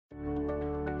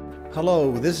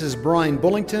Hello, this is Brian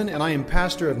Bullington, and I am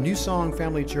pastor of New Song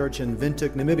Family Church in Windhoek,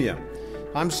 Namibia.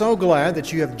 I'm so glad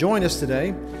that you have joined us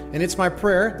today, and it's my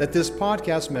prayer that this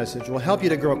podcast message will help you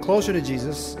to grow closer to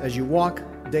Jesus as you walk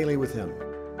daily with Him.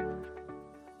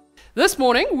 This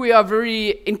morning, we are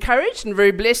very encouraged and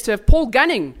very blessed to have Paul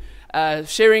Gunning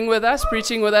sharing with us,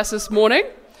 preaching with us this morning.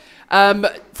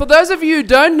 For those of you who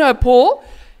don't know Paul,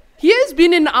 he has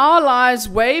been in our lives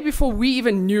way before we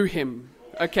even knew him.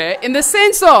 Okay, in the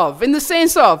sense of,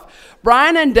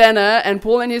 Brian and Dana and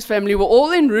Paul and his family were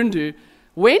all in Rundu.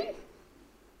 When?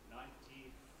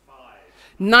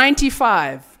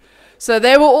 95. So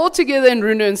they were all together in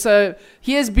Rundu, and so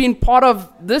he has been part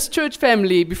of this church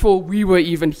family before we were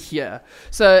even here.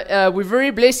 So we're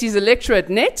very blessed. He's a lecturer at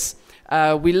NETS.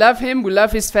 We love him, we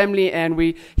love his family, and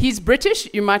he's British.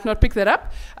 You might not pick that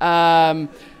up,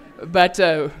 but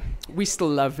we still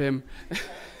love him.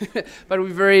 But we're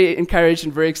very encouraged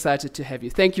and very excited to have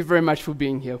you. Thank you very much for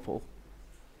being here, Paul.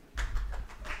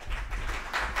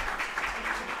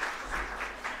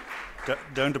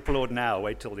 Don't applaud now,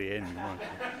 wait till the end.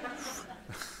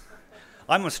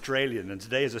 I'm Australian, and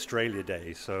today is Australia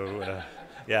Day, so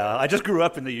yeah, I just grew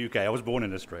up in the UK. I was born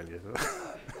in Australia.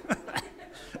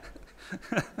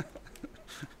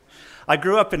 I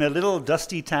grew up in a little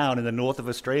dusty town in the north of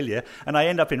Australia, and I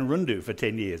end up in Rundu for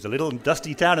 10 years, a little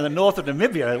dusty town in the north of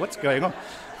Namibia. What's going on?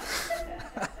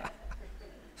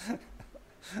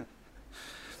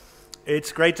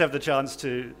 It's great to have the chance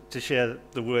to share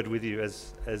the word with you.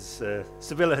 As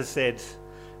Sibylla has said,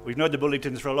 we've known the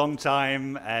Bullingtons for a long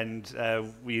time,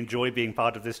 and we enjoy being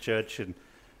part of this church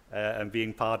and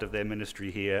being part of their ministry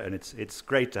here, and it's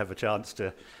great to have a chance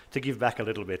to give back a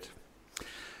little bit.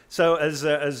 So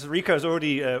as Rico has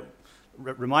already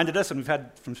reminded us, and we've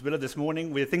had from Sibylla this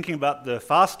morning, we're thinking about the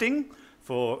fasting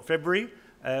for February,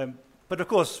 but of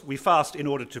course we fast in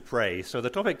order to pray. So the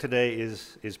topic today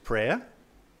is prayer,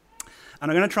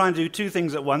 and I'm going to try and do two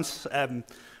things at once.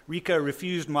 Rico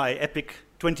refused my epic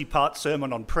 20-part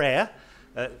sermon on prayer,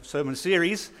 sermon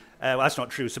series. Well, that's not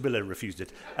true, Sibylla refused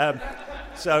it.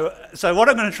 So what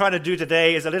I'm going to try to do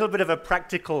today is a little bit of a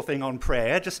practical thing on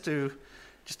prayer, just to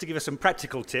give us some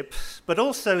practical tips, but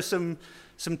also some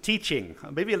teaching,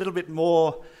 maybe a little bit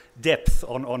more depth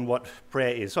on what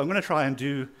prayer is. So I'm going to try and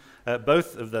do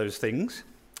both of those things.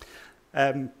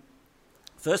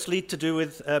 Firstly, to do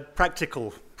with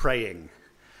practical praying.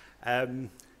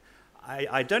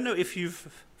 I don't know if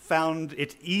you've found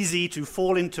it easy to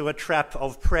fall into a trap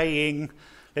of praying,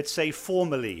 let's say,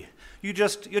 formally. You're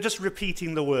just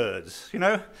repeating the words, you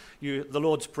know. The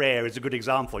Lord's Prayer is a good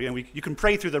example. You can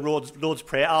pray through the Lord's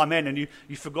Prayer, Amen, and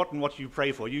you've forgotten what you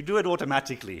pray for. You do it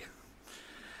automatically.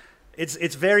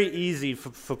 It's very easy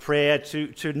for prayer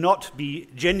to not be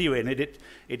genuine.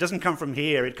 It doesn't come from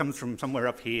here. It comes from somewhere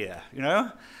up here, you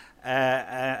know.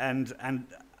 And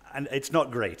it's not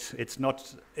great. It's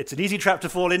an easy trap to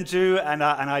fall into, and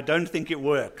I don't think it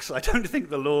works. I don't think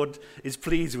the Lord is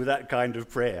pleased with that kind of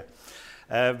prayer.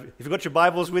 If you've got your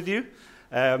Bibles with you,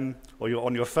 or you're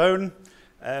on your phone,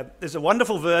 there's a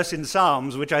wonderful verse in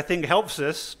Psalms which I think helps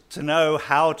us to know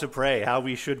how to pray, how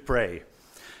we should pray.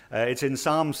 It's in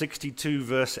Psalm 62,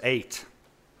 verse 8.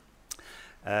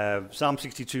 Psalm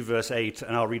 62, verse 8,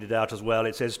 and I'll read it out as well.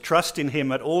 It says, "Trust in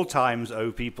Him at all times,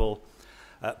 O people.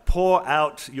 Pour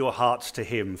out your hearts to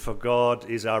Him, for God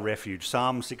is our refuge."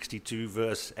 Psalm 62,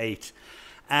 verse 8.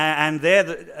 And there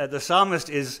the psalmist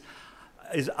is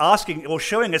asking or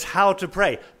showing us how to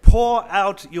pray. Pour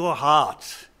out your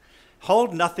heart.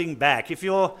 Hold nothing back. If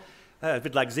you're a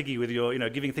bit like Ziggy with your,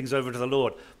 giving things over to the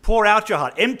Lord, pour out your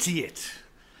heart. Empty it.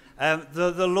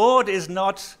 The Lord is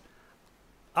not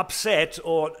upset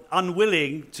or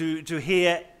unwilling to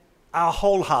hear our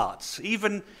whole hearts,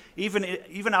 even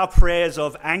our prayers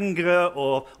of anger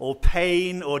or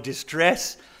pain or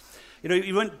distress.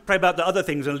 You won't pray about the other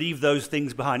things and leave those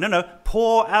things behind. No,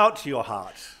 pour out your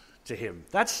heart to Him.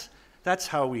 That's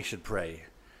how we should pray.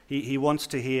 He wants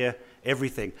to hear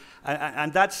everything,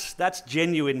 and that's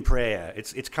genuine prayer.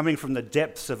 It's coming from the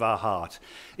depths of our heart.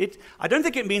 I don't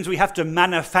think it means we have to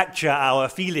manufacture our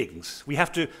feelings. We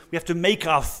have to make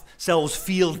ourselves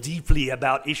feel deeply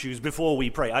about issues before we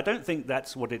pray. I don't think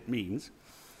that's what it means.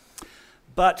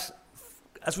 But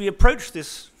as we approach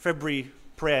this February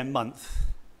prayer month,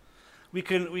 we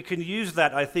can use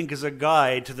that, I think, as a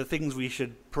guide to the things we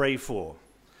should pray for.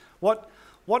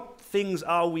 What things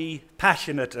are we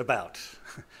passionate about?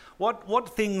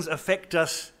 What things affect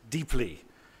us deeply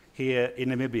here in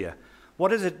Namibia?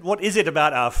 What is it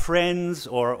about our friends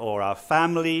or our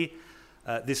family,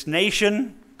 this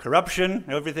nation, corruption,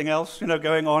 everything else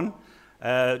going on,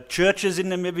 churches in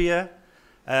Namibia,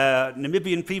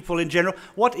 Namibian people in general.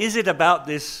 What is it about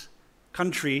this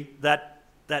country that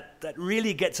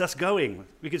really gets us going?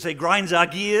 We could say grinds our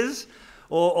gears,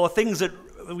 or things that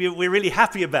we're really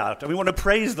happy about and we want to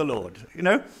praise the Lord. You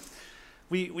know,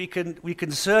 we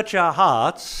can search our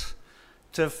hearts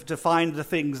to find the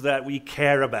things that we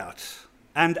care about,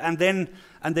 and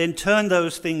then turn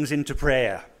those things into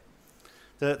prayer.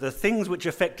 The things which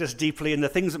affect us deeply and the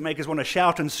things that make us want to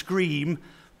shout and scream,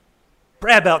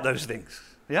 pray about those things.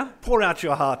 Yeah, pour out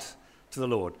your heart to the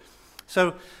Lord.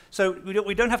 So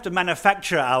we don't have to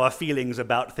manufacture our feelings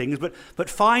about things, but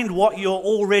find what you're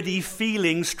already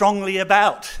feeling strongly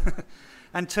about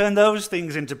and turn those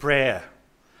things into prayer.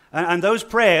 And those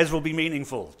prayers will be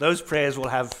meaningful. Those prayers will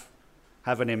have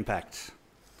an impact.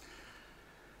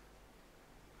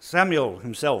 Samuel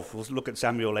himself, we'll look at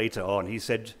Samuel later on, he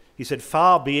said,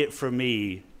 far be it from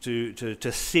me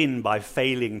to sin by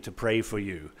failing to pray for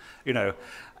you. You know,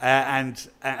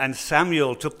 and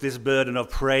Samuel took this burden of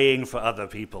praying for other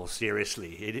people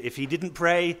seriously. If he didn't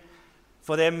pray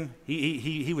for them,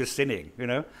 he was sinning. You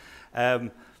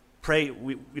know,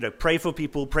 pray for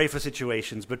people, pray for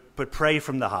situations, but pray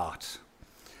from the heart.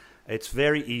 It's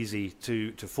very easy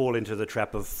to fall into the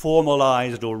trap of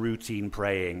formalized or routine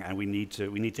praying, and we need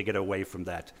to get away from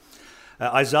that.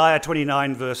 Isaiah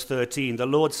 29 verse 13, the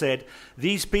Lord said,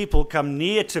 "These people come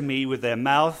near to me with their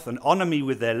mouth and honor me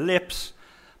with their lips,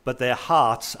 but their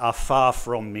hearts are far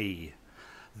from me.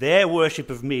 Their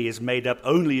worship of me is made up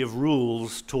only of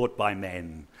rules taught by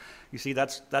men." You see,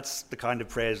 that's the kind of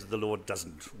prayers that the Lord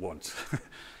doesn't want.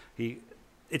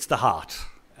 It's the heart.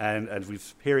 And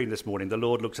we've hearing this morning, the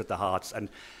Lord looks at the hearts, and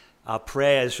our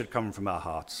prayers should come from our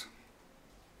hearts.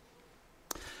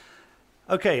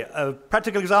 Okay, a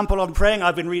practical example on praying.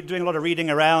 I've been doing a lot of reading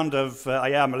around of, I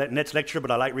am a Nets lecturer, but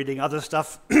I like reading other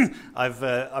stuff.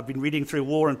 I've been reading through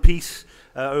War and Peace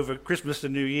over Christmas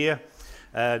and New Year.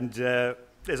 And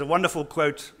there's a wonderful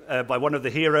quote by one of the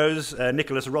heroes,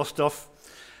 Nicholas Rostov.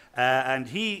 And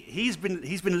he's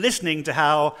been listening to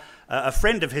how a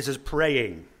friend of his is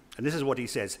praying. And this is what he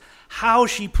says. "How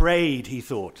she prayed," he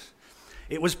thought.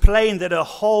 "It was plain that her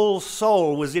whole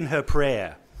soul was in her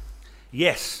prayer.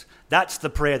 Yes, that's the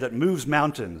prayer that moves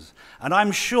mountains. And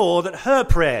I'm sure that her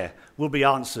prayer will be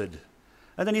answered."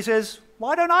 And then he says,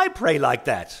 "Why don't I pray like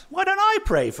that? Why don't I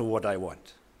pray for what I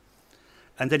want?"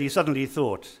 And then he suddenly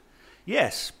thought,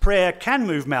 yes, prayer can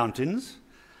move mountains,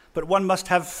 but one must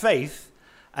have faith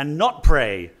and not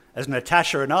pray as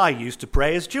Natasha and I used to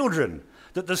pray as children,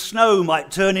 that the snow might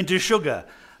turn into sugar,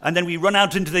 and then we run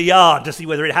out into the yard to see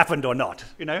whether it happened or not,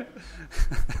 you know?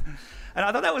 And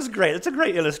I thought that was great. That's a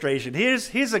great illustration.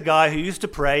 Here's a guy who used to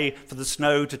pray for the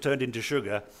snow to turn into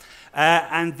sugar,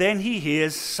 and then he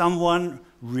hears someone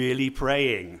really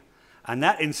praying, and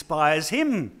that inspires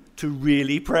him to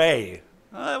really pray.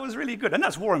 That was really good, and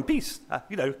that's War and Peace.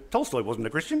 Tolstoy wasn't a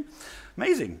Christian.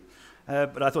 Amazing.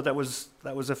 But I thought that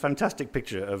was a fantastic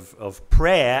picture of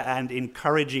prayer and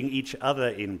encouraging each other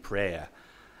in prayer.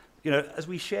 You know, as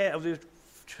we share, as a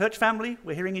church family,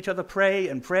 we're hearing each other pray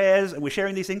and prayers, and we're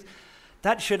sharing these things.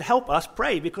 That should help us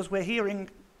pray because we're hearing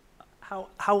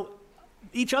how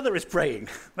each other is praying.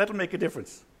 That'll make a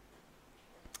difference.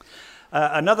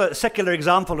 Another secular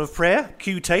example of prayer,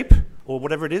 Q-tape, or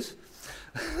whatever it is.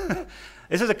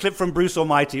 This is a clip from Bruce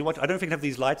Almighty. I don't think I have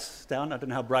these lights down. I don't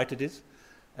know how bright it is.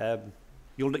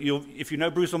 If you know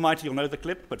Bruce Almighty, you'll know the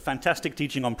clip, but fantastic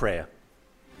teaching on prayer.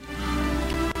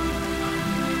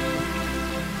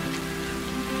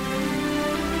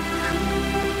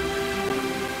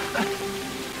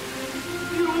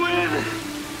 You win!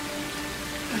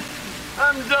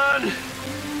 I'm done.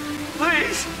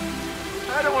 Please,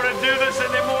 I don't want to do this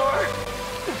anymore.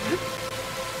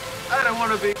 I don't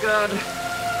want to be God.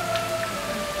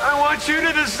 I want you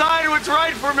to decide what's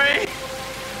right for me.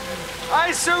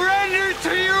 I surrender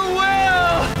to your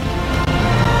will!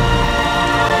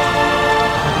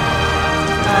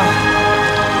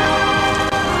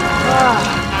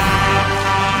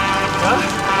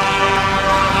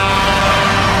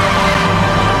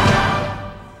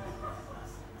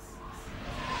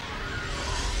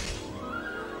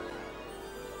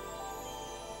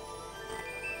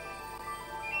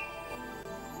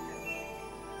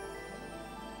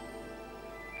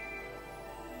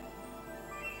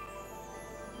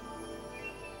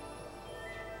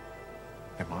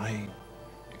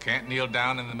 You can't kneel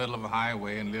down in the middle of a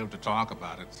highway and live to talk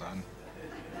about it, son.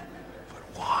 But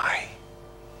why?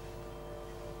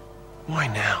 Why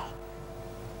now?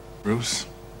 Bruce,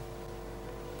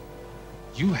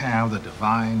 you have the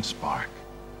divine spark.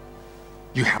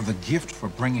 You have the gift for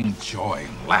bringing joy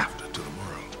and laughter to the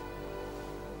world.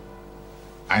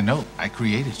 I know I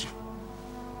created you.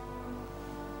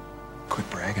 Quit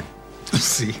bragging.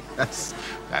 See, that's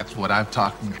what I'm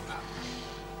talking about.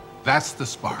 That's the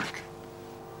spark.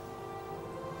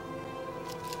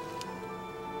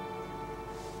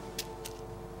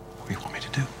 What do you want me to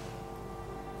do?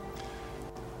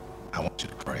 I want you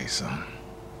to pray, son.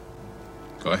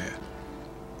 Go ahead.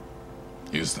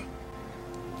 Use them.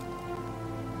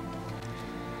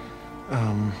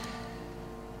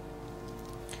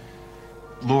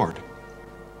 Lord,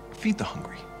 feed the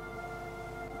hungry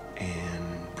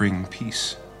and bring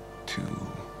peace to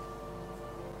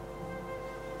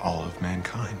all of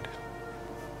mankind.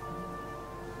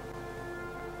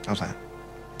 How's that?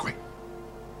 Great.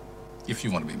 If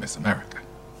you want to be Miss America.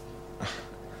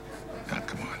 Now,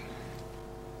 come on.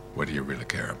 What do you really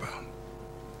care about?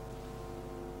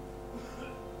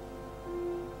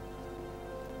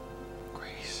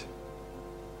 Grace.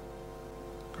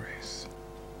 Grace.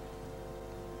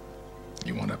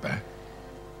 You want it back?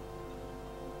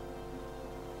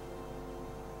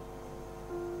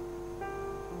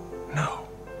 No.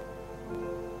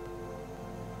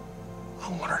 I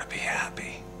want her to be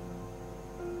happy.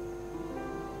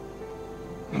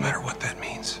 No matter what that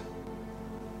means.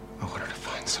 I want her to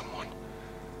find someone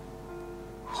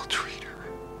who will treat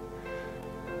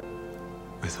her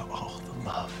with all the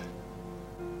love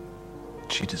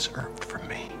she deserved from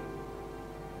me.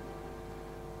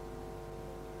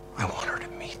 I want her to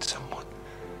meet someone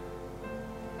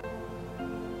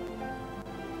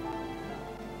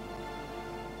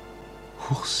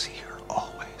who'll see her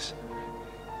always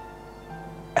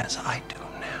as I do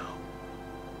now.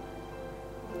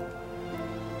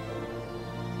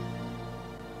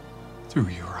 Through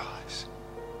your eyes.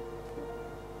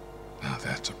 Now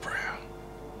that's a prayer.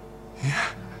 Yeah.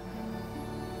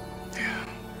 Yeah.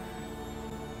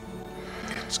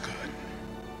 It's good.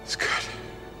 It's good.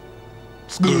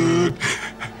 It's good.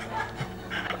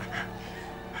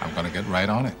 I'm gonna get right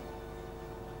on it.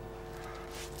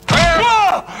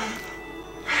 That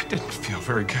didn't feel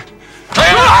very good.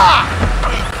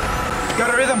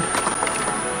 Got a rhythm.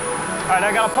 All right,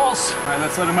 I got a pulse. All right,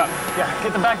 let's let him up. Yeah,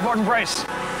 get the backboard and brace.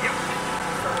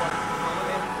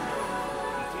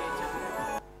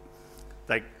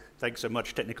 Thanks so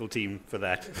much, technical team, for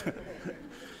that.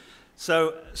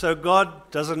 So God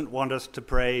doesn't want us to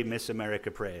pray Miss America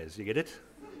prayers. You get it?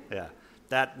 Yeah,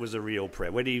 that was a real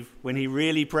prayer. When he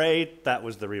really prayed, that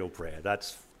was the real prayer.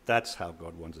 That's how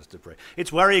God wants us to pray.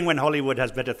 It's worrying when Hollywood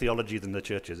has better theology than the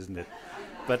churches, isn't it?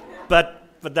 But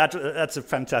that's a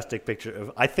fantastic picture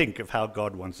of, I think, of how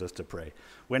God wants us to pray.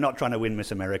 We're not trying to win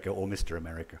Miss America or Mr.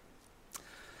 America.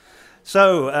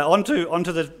 So onto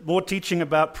the more teaching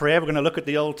about prayer. We're going to look at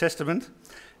the Old Testament.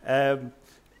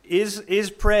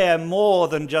 Is prayer more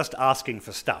than just asking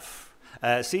for stuff?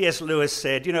 C.S. Lewis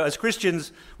said, as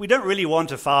Christians, we don't really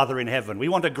want a father in heaven. We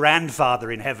want a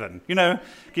grandfather in heaven.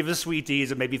 Give us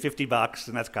sweeties and maybe $50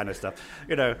 and that kind of stuff.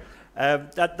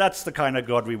 That's the kind of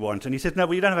God we want. And he said, no,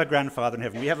 we don't have a grandfather in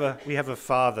heaven. We have a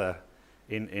father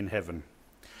in heaven.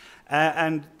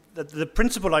 And the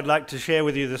principle I'd like to share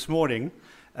with you this morning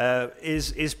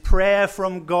is prayer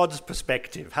from God's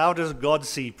perspective. How does God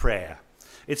see prayer?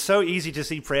 It's so easy to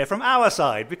see prayer from our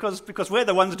side because we're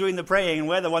the ones doing the praying and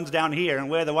we're the ones down here and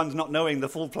we're the ones not knowing the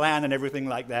full plan and everything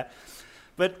like that.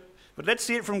 But let's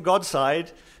see it from God's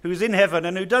side, who's in heaven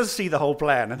and who does see the whole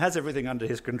plan and has everything under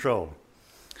his control.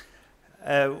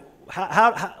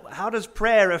 How does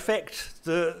prayer affect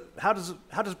how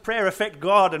does prayer affect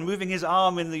God and moving his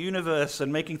arm in the universe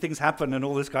and making things happen and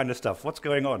all this kind of stuff? What's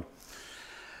going on?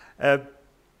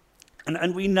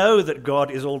 And we know that God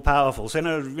is all-powerful.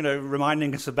 So,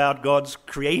 reminding us about God's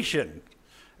creation.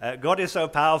 God is so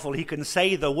powerful, he can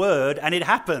say the word, and it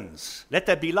happens. Let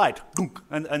there be light.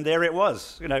 And there it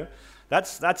was.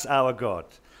 That's our God.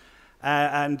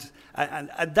 And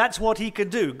that's what he can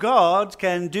do. God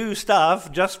can do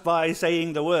stuff just by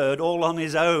saying the word all on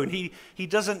his own. He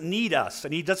doesn't need us,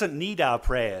 and he doesn't need our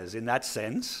prayers in that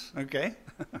sense. Okay?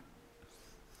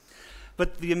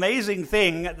 But the amazing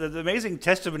thing, the amazing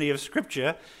testimony of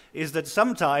Scripture is that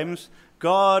sometimes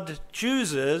God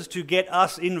chooses to get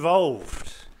us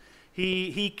involved.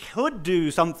 He could do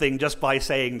something just by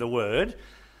saying the word,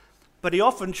 but he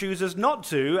often chooses not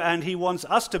to, and he wants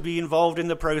us to be involved in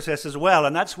the process as well,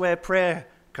 and that's where prayer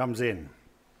comes in.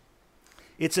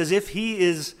 It's as if he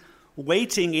is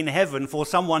waiting in heaven for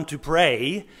someone to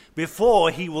pray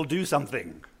before he will do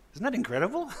something. Isn't that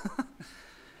incredible?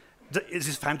 Is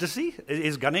this fantasy?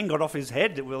 Is Gunning got off his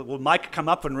head? Will Mike come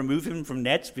up and remove him from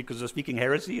nets because of speaking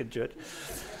heresy in church?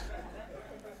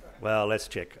 Well, let's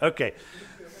check. Okay.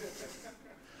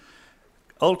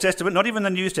 Old Testament, not even the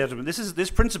New Testament.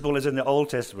 This principle is in the Old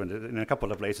Testament in a couple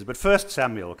of places. But 1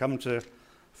 Samuel, come to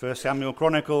First Samuel,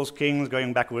 Chronicles, Kings,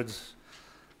 going backwards.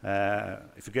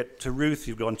 If you get to Ruth,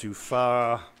 you've gone too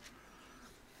far.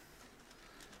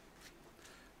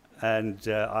 And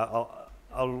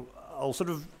I'll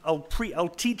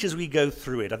teach as we go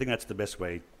through it. I think that's the best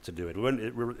way to do it.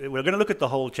 We're going to look at the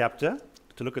whole chapter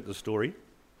to look at the story,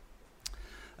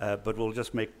 but we'll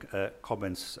just make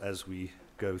comments as we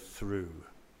go through.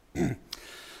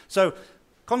 So,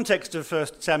 context of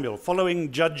 1 Samuel,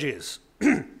 following Judges.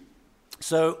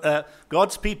 So,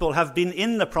 God's people have been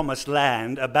in the Promised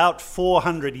Land about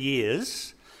 400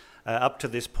 years up to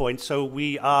this point. So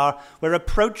we're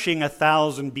approaching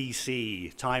 1000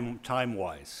 BC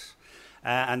time-wise.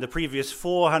 And the previous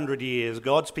 400 years,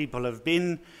 God's people have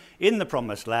been in the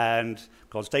Promised Land.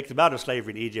 God's taken them out of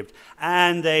slavery in Egypt,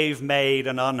 and they've made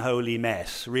an unholy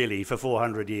mess, really, for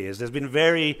 400 years. There's been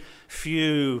very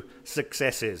few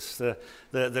successes.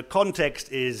 The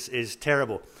context is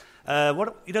terrible.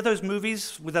 What those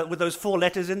movies with those 4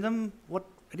 letters in them? What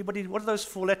are those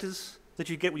 4 letters that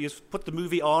you get when you put the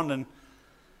movie on and...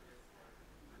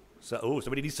 So,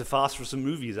 somebody needs to fast for some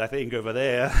movies, I think, over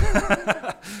there.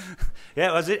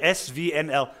 Yeah, was it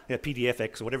SVNL? Yeah,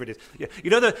 PDFX or whatever it is. Yeah.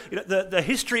 The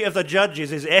history of the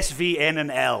Judges is SVN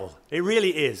and L. It really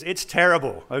is. It's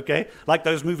terrible, okay? Like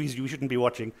those movies you shouldn't be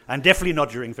watching, and definitely not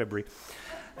during February.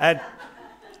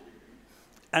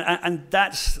 And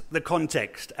that's the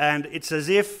context. And it's as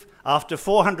if after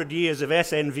 400 years of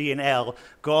S, N, V, and L,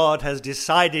 God has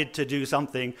decided to do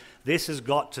something. This has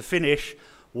got to finish.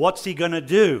 What's he going to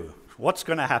do? What's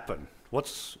going to happen?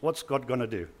 What's God going to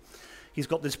do? He's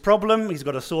got this problem. He's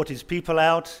got to sort his people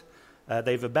out.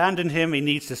 They've abandoned him. He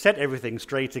needs to set everything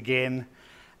straight again.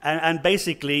 And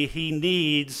basically, he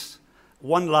needs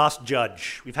one last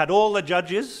judge. We've had all the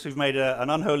judges who've made an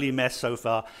unholy mess so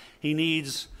far. He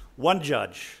needs one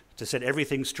judge to set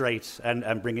everything straight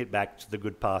and bring it back to the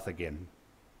good path again.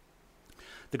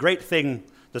 The great thing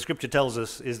the Scripture tells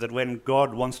us is that when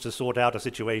God wants to sort out a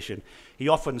situation, he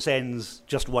often sends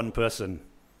just one person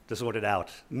to sort it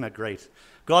out. Isn't that great?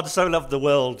 God so loved the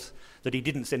world that he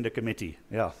didn't send a committee.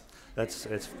 Yeah, it's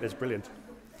brilliant.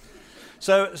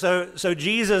 So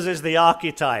Jesus is the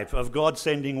archetype of God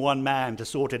sending one man to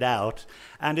sort it out.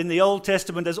 And in the Old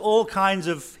Testament, there's all kinds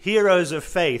of heroes of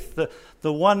faith.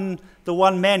 The one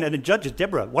man, and in Judges,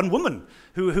 Deborah, one woman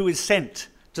who is sent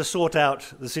to sort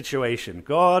out the situation.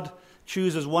 God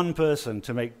chooses one person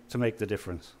to make the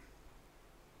difference.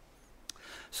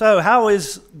 So how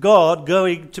is God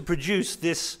going to produce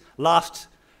this last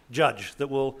judge that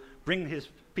will bring his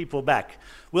people back?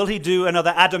 Will he do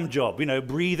another Adam job,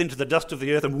 breathe into the dust of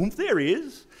the earth and whoop, there he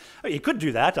is? He could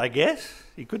do that, I guess.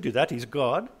 He could do that, he's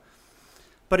God.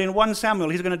 But in 1 Samuel,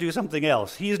 he's going to do something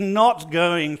else. He's not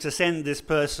going to send this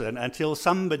person until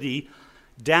somebody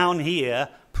down here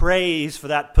prays for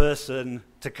that person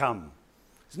to come.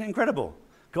 Isn't it incredible?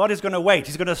 God is going to wait.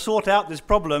 He's going to sort out this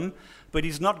problem, but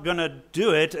he's not going to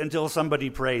do it until somebody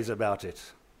prays about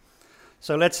it.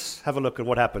 So let's have a look at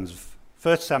what happens.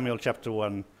 1 Samuel chapter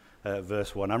 1,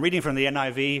 verse 1. I'm reading from the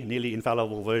NIV, nearly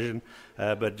infallible version,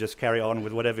 but just carry on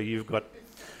with whatever you've got.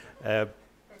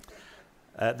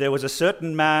 There was a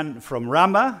certain man from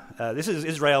Ramah. This is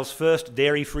Israel's first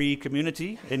dairy-free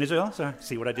community in Israel. So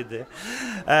see what I did there.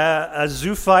 A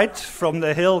Zuphite from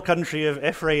the hill country of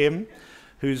Ephraim,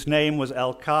 whose name was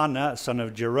Elkanah, son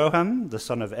of Jeroham, the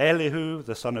son of Elihu,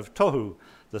 the son of Tohu,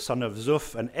 the son of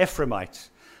Zuph, an Ephraimite.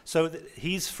 So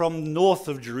he's from north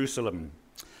of Jerusalem.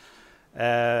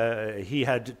 He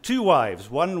had 2 wives.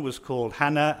 One was called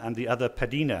Hannah and the other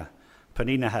Peninnah.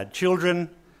 Peninnah had children,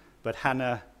 but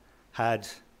Hannah had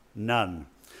none.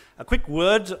 A quick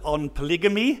word on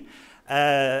polygamy.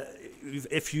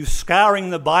 If you're scouring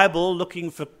the Bible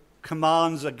looking for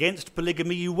commands against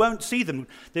polygamy, you won't see them.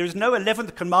 There is no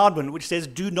 11th commandment which says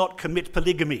do not commit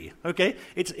polygamy. Okay?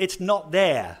 It's not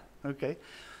there. Okay?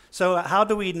 So how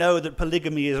do we know that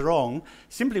polygamy is wrong?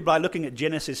 Simply by looking at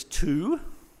Genesis 2,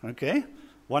 okay?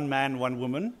 1 man, 1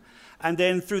 woman. And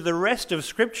then through the rest of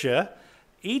Scripture,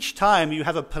 each time you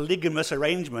have a polygamous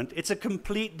arrangement, it's a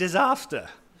complete disaster.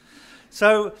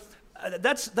 So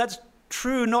that's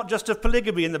true not just of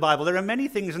polygamy in the Bible. There are many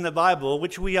things in the Bible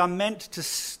which we're meant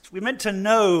to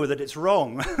know that it's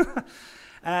wrong.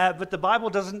 But the Bible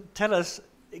doesn't tell us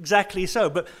exactly so.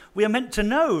 But we are meant to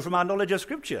know from our knowledge of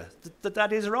Scripture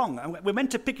that is wrong. And we're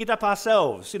meant to pick it up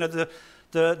ourselves.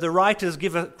 The writers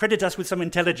credit us with some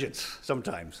intelligence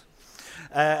sometimes.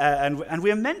 And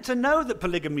we're meant to know that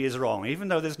polygamy is wrong, even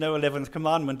though there's no 11th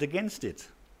commandment against it.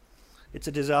 It's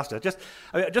a disaster.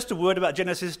 Just a word about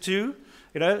Genesis 2.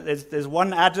 There's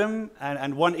 1 Adam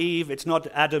and 1 Eve. It's not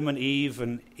Adam and Eve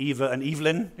and Eva and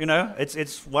Evelyn.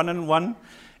 It's 1 and 1.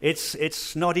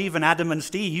 It's not even Adam and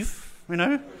Steve, you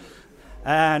know,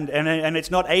 and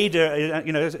it's not Ada,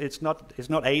 you know, it's not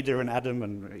Ada and Adam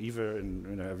and Eva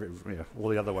and all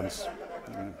the other ones.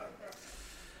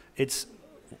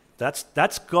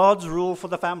 That's God's rule for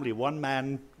the family: one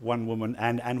man, one woman,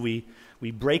 and we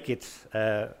break it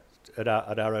at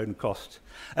our own cost.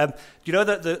 Do you know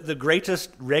that the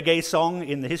greatest reggae song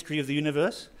in the history of the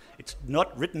universe? It's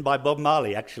not written by Bob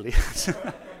Marley, actually.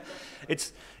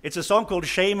 It's a song called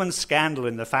 "Shame and Scandal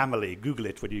in the Family." Google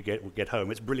it when you get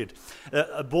home. It's brilliant.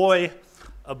 A boy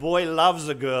loves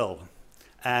a girl,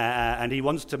 and he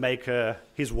wants to make her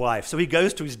his wife. So he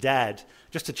goes to his dad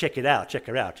just to check her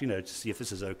out, you know, to see if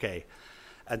this is okay.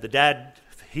 And the dad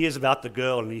hears about the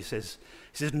girl, and he says,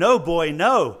 "No, boy,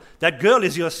 no. That girl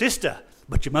is your sister,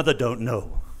 but your mother don't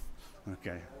know."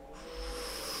 Okay.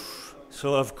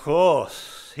 So of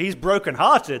course he's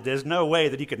broken-hearted. There's no way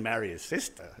that he can marry his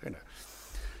sister, you know.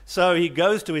 So he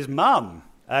goes to his mum,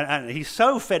 and he's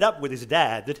so fed up with his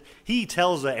dad that he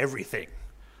tells her everything,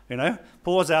 you know,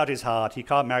 pours out his heart. He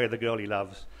can't marry the girl he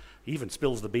loves. He even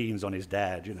spills the beans on his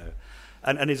dad, you know.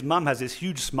 And his mum has this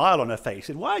huge smile on her face.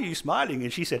 And "Why are you smiling?"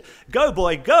 And she said, "Go,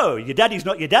 boy, go. Your daddy's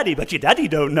not your daddy, but your daddy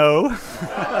don't know."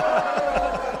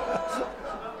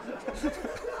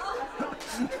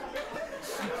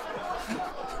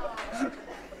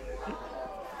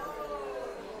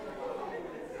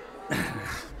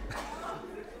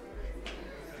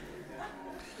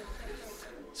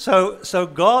 So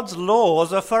God's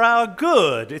laws are for our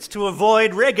good. It's to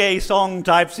avoid reggae song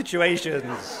type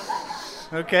situations.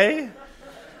 Okay?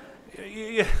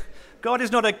 God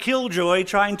is not a killjoy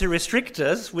trying to restrict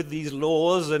us with these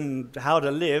laws and how to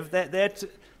live.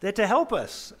 They're to help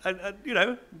us and, you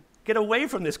know, get away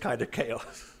from this kind of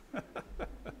chaos.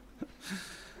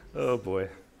 Oh boy.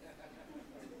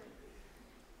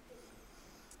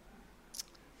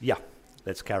 Yeah,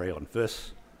 let's carry on.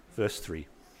 Verse 3.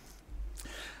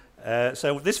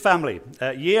 So this family,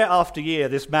 year after year,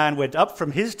 this man went up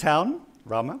from his town,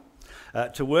 Ramah,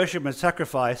 to worship and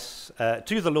sacrifice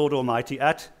to the Lord Almighty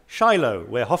at Shiloh,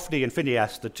 where Hophni and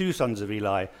Phinehas, the two sons of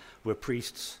Eli, were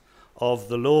priests of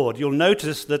the Lord. You'll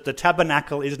notice that the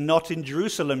tabernacle is not in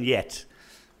Jerusalem yet.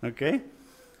 Okay?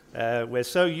 We're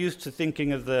so used to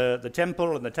thinking of the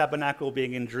temple and the tabernacle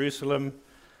being in Jerusalem.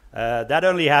 That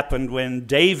only happened when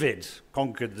David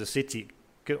conquered the city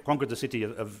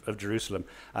of Jerusalem,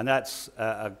 and that's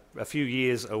a few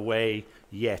years away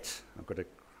yet.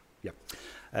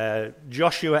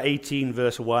 Joshua 18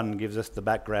 verse 1 gives us the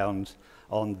background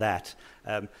on that.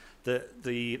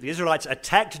 The Israelites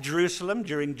attacked Jerusalem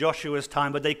during Joshua's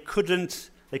time, but they couldn't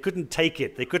take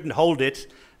it, they couldn't hold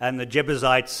it, and the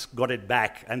Jebusites got it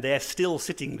back, and they're still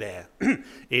sitting there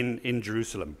in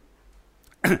Jerusalem.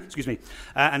 Excuse me.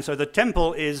 And so the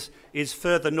temple is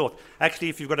further north. Actually,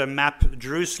 if you've got a map,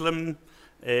 Jerusalem,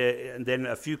 and then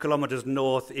a few kilometers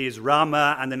north is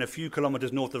Ramah, and then a few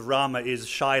kilometers north of Ramah is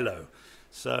Shiloh.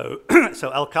 So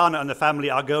Elkanah and the family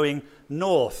are going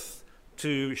north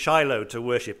to Shiloh to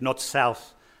worship, not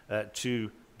south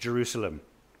to Jerusalem.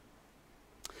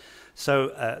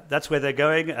 So that's where they're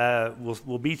going.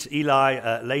 We'll meet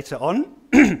Eli later on.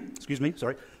 Excuse me,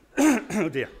 sorry. Oh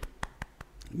dear.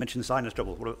 Mentioned sinus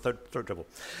trouble, throat trouble.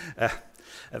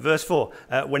 Verse 4,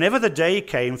 whenever the day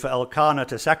came for Elkanah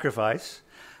to sacrifice,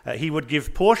 he would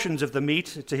give portions of the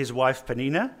meat to his wife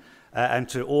Peninnah and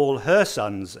to all her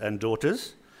sons and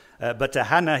daughters. But to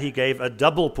Hannah he gave a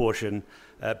double portion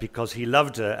because he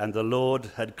loved her and the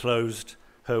Lord had closed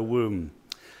her womb.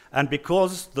 And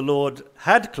because the Lord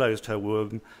had closed her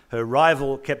womb, her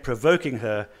rival kept provoking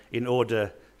her in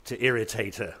order to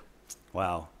irritate her.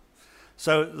 Wow.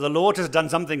 So the Lord has done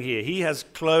something here. He has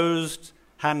closed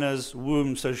Hannah's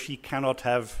womb so she cannot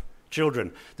have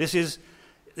children. This is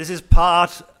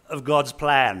part of God's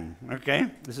plan. Okay,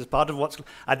 this is part of what's.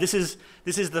 This is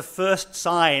the first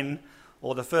sign,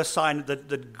 or the first sign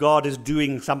that God is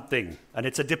doing something, and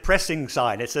it's a depressing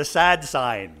sign. It's a sad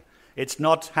sign. It's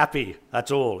not happy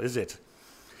at all, is it?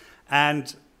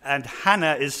 And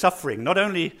Hannah is suffering. Not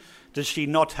only does she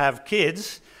not have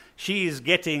kids, she is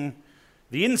getting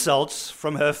the insults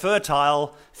from her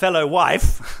fertile fellow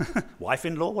wife,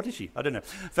 wife-in-law, what is she? I don't know.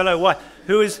 Fellow wife,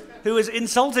 who is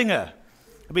insulting her.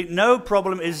 I mean, no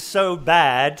problem is so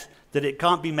bad that it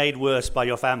can't be made worse by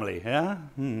your family. Yeah?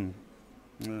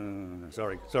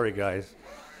 Sorry, guys.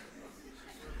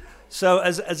 So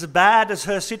as bad as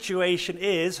her situation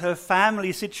is, her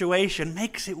family situation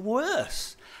makes it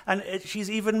worse, and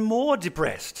she's even more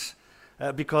depressed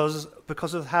because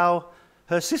of how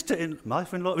her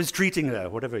wife-in-law is treating her,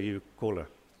 whatever you call her.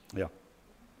 Yeah.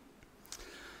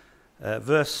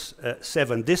 Verse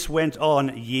 7, this went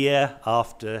on year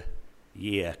after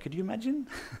year. Could you imagine?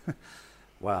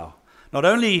 Wow. Not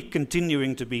only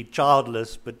continuing to be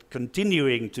childless, but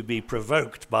continuing to be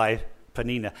provoked by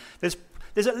Peninnah. There's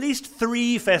at least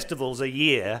 3 festivals a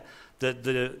year that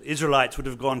the Israelites would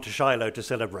have gone to Shiloh to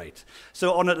celebrate.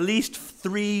 So on at least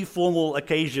 3 formal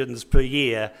occasions per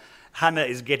year, Hannah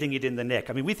is getting it in the neck.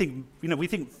 I mean, we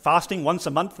think fasting once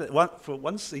a month,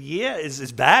 once a year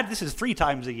is bad. This is 3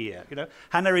 times a year.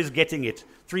 Hannah is getting it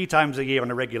 3 times a year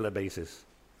on a regular basis.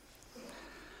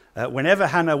 Whenever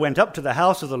Hannah went up to the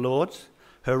house of the Lord,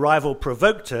 her rival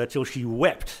provoked her till she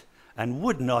wept and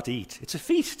would not eat. It's a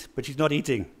feast, but she's not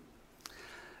eating.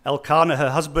 Elkanah,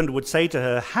 her husband, would say to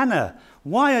her, Hannah,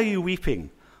 why are you weeping?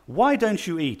 Why don't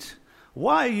you eat?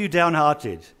 Why are you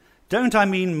downhearted? Don't I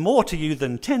mean more to you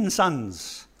than 10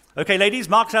 sons? Okay, ladies,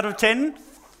 marks out of 10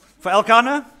 for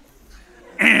Elkanah.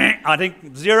 I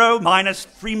think 0 minus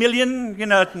 3 million,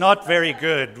 not very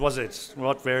good, was it?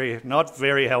 Not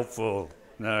very helpful.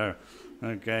 No.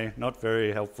 Okay, not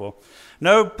very helpful.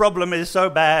 No problem is so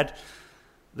bad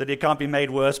that it can't be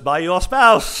made worse by your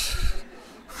spouse.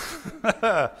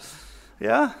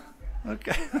 Yeah?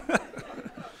 Okay.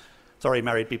 Sorry,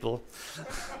 married people.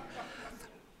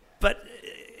 But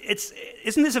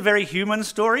isn't this a very human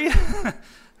story?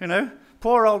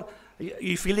 Poor old, are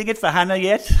you feeling it for Hannah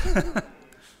yet?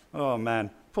 Oh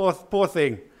man, poor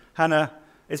thing. Hannah,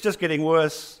 it's just getting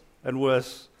worse and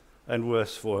worse and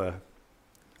worse for her.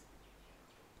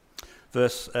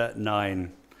 Verse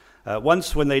 9.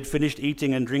 Once when they'd finished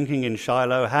eating and drinking in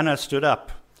Shiloh, Hannah stood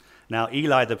up. Now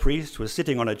Eli the priest was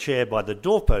sitting on a chair by the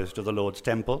doorpost of the Lord's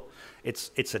temple. It's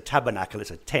a tabernacle,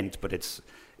 it's a tent, but it's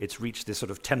reached this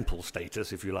sort of temple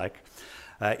status, if you like.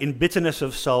 In bitterness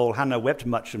of soul, Hannah wept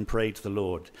much and prayed to the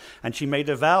Lord. And she made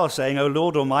a vow, saying, O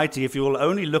Lord Almighty, if you will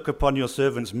only look upon your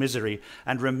servant's misery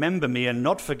and remember me and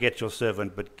not forget your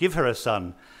servant, but give her a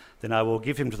son, then I will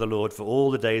give him to the Lord for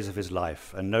all the days of his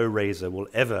life, and no razor will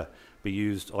ever be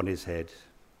used on his head.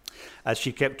 As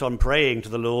she kept on praying to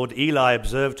the Lord, Eli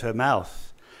observed her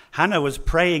mouth. Hannah was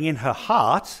praying in her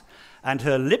heart, and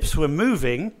her lips were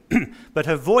moving, but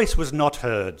her voice was not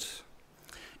heard.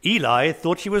 Eli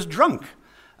thought she was drunk,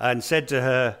 and said to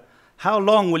her, How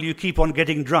long will you keep on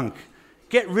getting drunk?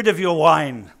 Get rid of your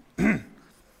wine.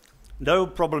 No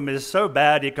problem is so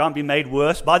bad it can't be made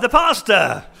worse by the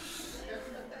pastor.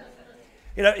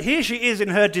 Here she is in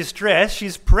her distress,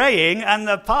 she's praying, and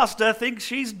the pastor thinks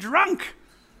she's drunk.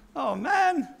 Oh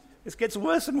man, this gets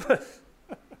worse and worse.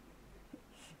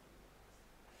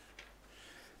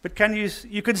 But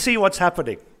you can see what's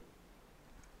happening.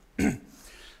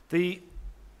 The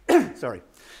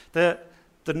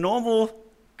normal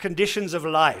conditions of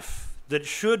life that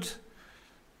should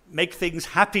make things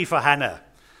happy for Hannah,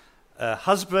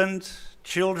 husband,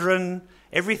 children,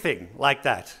 everything like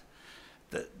that,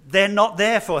 they're not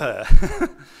there for her.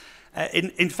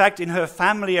 In fact, in her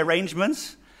family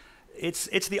arrangements,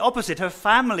 it's the opposite. Her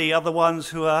family are the ones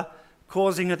who are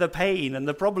causing her the pain and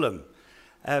the problem.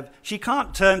 She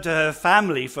can't turn to her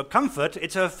family for comfort.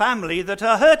 It's her family that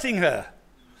are hurting her.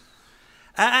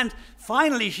 And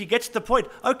finally, she gets to the point.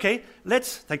 Okay,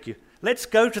 let's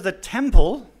go to the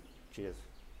temple. Cheers.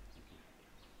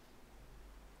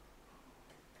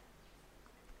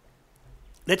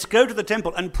 Let's go to the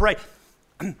temple and pray.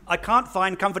 I can't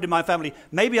find comfort in my family.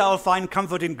 Maybe I'll find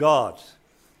comfort in God.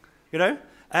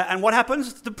 And what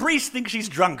happens? The priest thinks she's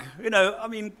drunk.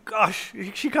 Gosh,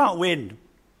 she can't win.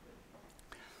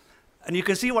 And you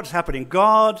can see what's happening.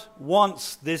 God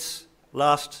wants this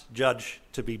last judge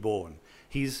to be born.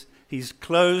 He's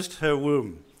closed her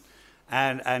womb,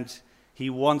 and he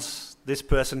wants this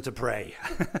person to pray.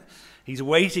 He's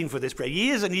waiting for this prayer.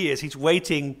 Years and years, he's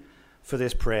waiting for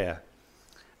this prayer.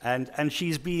 And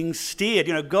she's being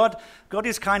steered. God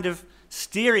is kind of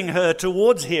steering her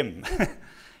towards him.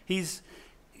 He's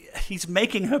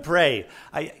making her pray.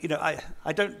 I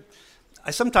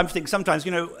sometimes think,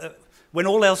 when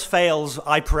all else fails,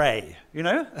 I pray.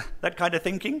 That kind of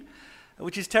thinking,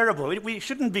 which is terrible. We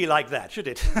shouldn't be like that, should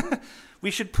it?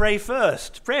 We should pray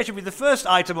first. Prayer should be the first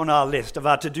item on our list of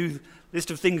our to-do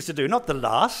list of things to do, not the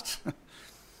last.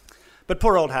 But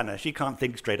poor old Hannah, she can't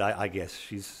think straight, I guess.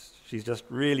 She's just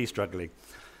really struggling.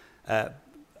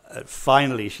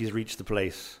 Finally, she's reached the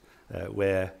place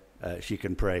where she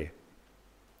can pray.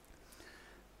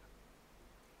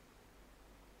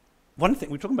 One thing,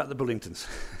 we're talking about the Bullingtons.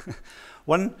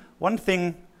 One of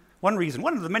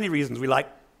the many reasons we like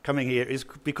coming here is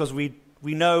because we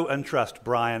know and trust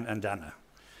Brian and Dana.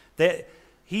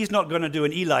 He's not going to do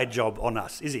an Eli job on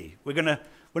us, is he? We're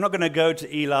We're not going to go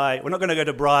to Eli, we're not going to go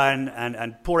to Brian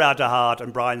and pour out our heart,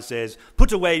 and Brian says,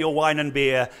 put away your wine and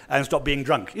beer and stop being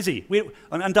drunk, is he?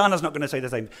 And Dana's not going to say the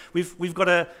same. We've got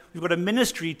a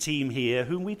ministry team here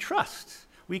whom we trust.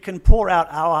 We can pour out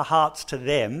our hearts to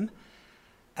them,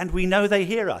 and we know they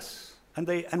hear us, and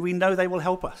we know they will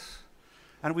help us,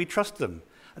 and we trust them.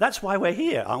 That's why we're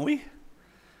here, aren't we?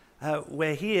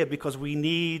 We're here because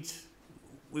we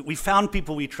found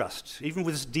people we trust, even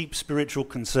with deep spiritual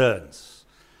concerns.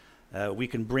 We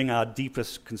can bring our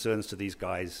deepest concerns to these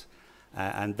guys,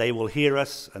 and they will hear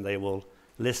us, and they will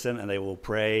listen, and they will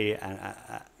pray.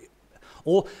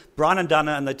 All Brian and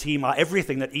Dana and the team are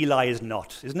everything that Eli is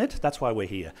not, isn't it? That's why we're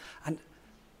here. And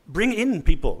bring in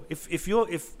people. If a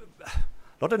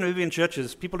lot of Namibian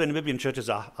churches, people in Namibian churches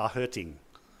are hurting.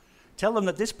 Tell them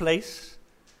that this place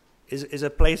is a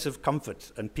place of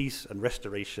comfort and peace and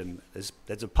restoration.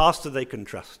 There's a pastor they can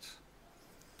trust.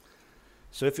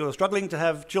 So if you're struggling to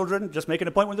have children, just make an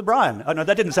appointment with Brian. Oh, no,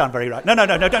 that didn't sound very right. No, don't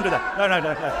do that.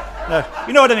 No.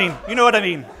 You know what I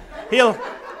mean. He'll...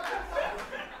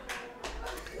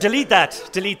 Delete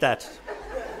that.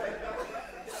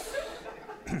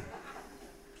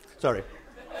 Sorry.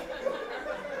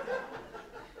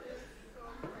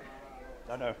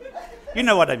 No. You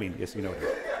know what I mean. Yes, you know what I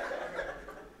mean.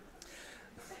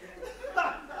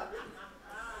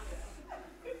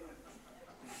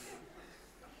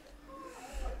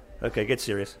 Okay, get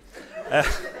serious.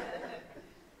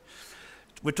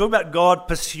 We're talking about God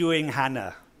pursuing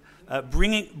Hannah,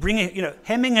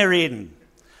 hemming her in,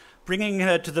 bringing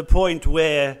her to the point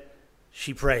where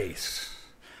she prays.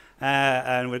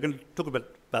 And we're going to talk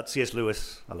about C.S.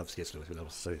 Lewis. I love C.S. Lewis. We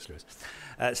love C.S. Lewis.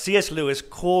 C.S. Lewis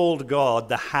called God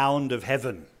the Hound of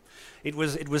Heaven. It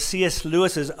was C.S.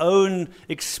 Lewis's own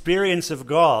experience of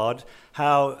God,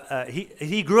 how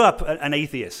he grew up an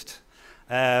atheist.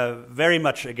 Very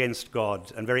much against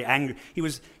God and very angry.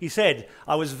 He said,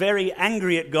 I was very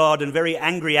angry at God and very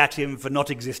angry at him for not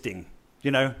existing,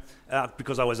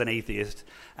 because I was an atheist.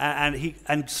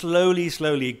 And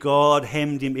slowly, God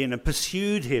hemmed him in and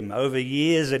pursued him over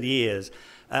years and years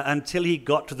until he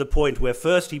got to the point where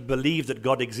first he believed that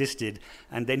God existed,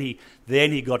 and then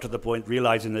he got to the point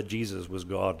realizing that Jesus was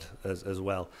God as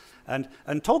well. And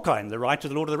Tolkien, the writer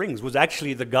of The Lord of the Rings, was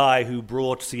actually the guy who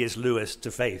brought C.S. Lewis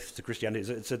to faith, to Christianity.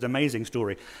 It's an amazing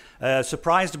story.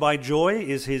 Surprised by Joy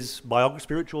is his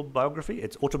spiritual biography.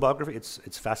 It's autobiography.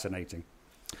 It's fascinating.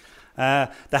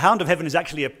 The Hound of Heaven is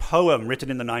actually a poem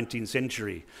written in the 19th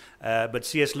century, but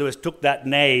C.S. Lewis took that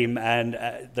name and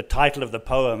the title of the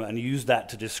poem and used that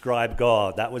to describe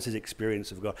God. That was his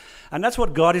experience of God. And that's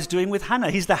what God is doing with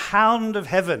Hannah. He's the Hound of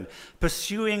Heaven,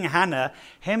 pursuing Hannah,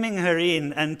 hemming her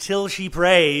in until she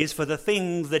prays for the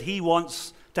things that he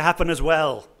wants to happen as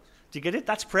well. Do you get it?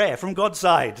 That's prayer from God's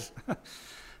side.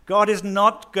 God is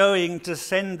not going to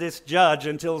send this judge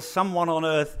until someone on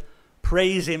earth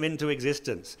praise him into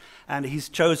existence. And he's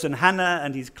chosen Hannah,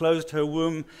 and he's closed her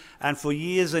womb, and for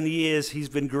years and years he's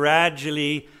been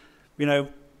gradually, a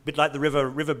bit like the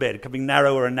riverbed, becoming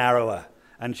narrower and narrower,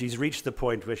 and she's reached the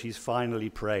point where she's finally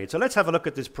prayed. So let's have a look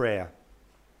at this prayer.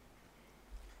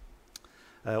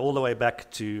 All the way back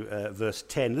to verse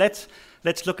 10. Let's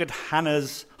look at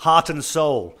Hannah's heart and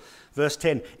soul. Verse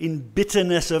 10, in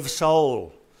bitterness of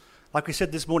soul. Like we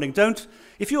said this morning,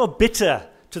 if you're bitter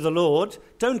to the Lord,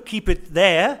 don't keep it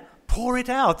there, pour it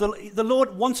out. The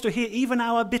Lord wants to hear even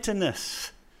our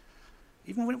bitterness.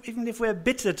 Even if we're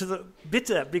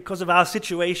bitter because of our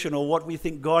situation or what we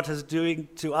think God is doing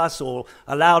to us or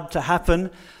allowed to happen,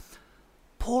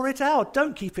 pour it out.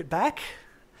 Don't keep it back.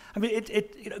 I mean,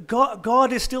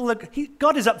 God is still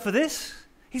God is up for this.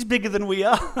 He's bigger than we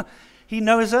are. He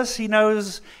knows us. He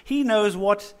knows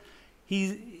what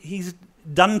He's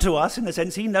done to us, in a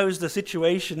sense. He knows the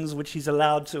situations which he's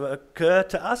allowed to occur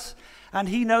to us, and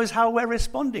he knows how we're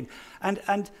responding.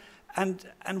 And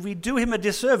we do him a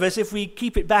disservice if we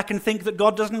keep it back and think that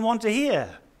God doesn't want to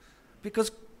hear,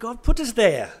 because God put us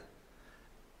there.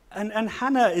 And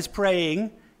Hannah is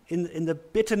praying in the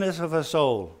bitterness of her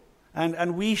soul,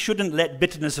 and we shouldn't let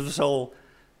bitterness of soul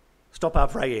stop our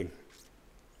praying.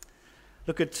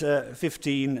 Look at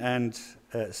 15 and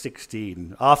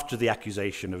 16, after the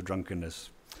accusation of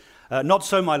drunkenness. Not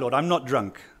so, my Lord, I'm not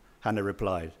drunk, Hannah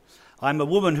replied. I'm a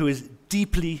woman who is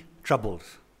deeply troubled.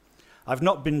 I've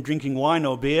not been drinking wine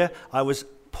or beer. I was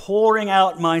pouring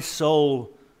out my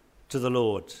soul to the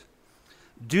Lord.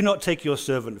 Do not take your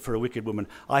servant for a wicked woman.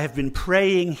 I have been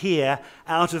praying here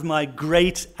out of my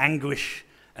great anguish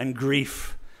and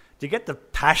grief. Do you get the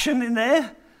passion in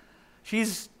there?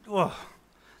 She's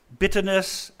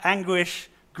bitterness, anguish,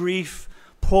 grief,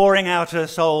 pouring out her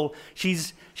soul.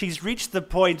 She's she's reached the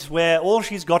point where all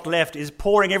she's got left is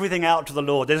pouring everything out to the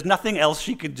Lord. There's nothing else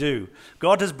she can do.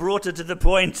 God has brought her to the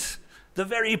point, the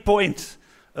very point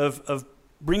of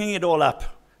bringing it all up,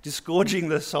 disgorging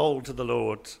the soul to the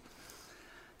Lord.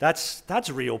 That's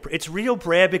real. It's real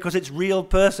prayer because it's real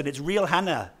person. It's real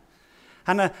Hannah.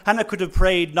 Hannah could have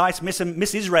prayed nice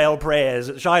Miss Israel prayers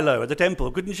at Shiloh, at the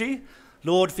temple, couldn't she?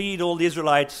 Lord, feed all the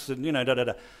Israelites, and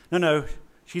da-da-da. No,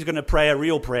 she's going to pray a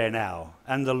real prayer now,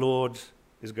 and the Lord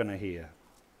is going to hear.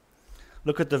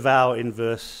 Look at the vow in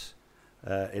verse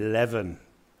 11.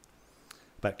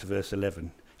 Back to verse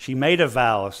 11. She made a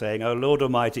vow saying, O Lord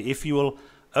Almighty, if you will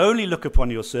only look upon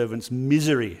your servant's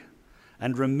misery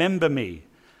and remember me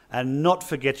and not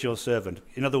forget your servant.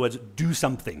 In other words, do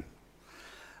something.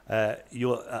 Not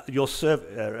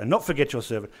forget your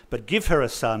servant, but give her a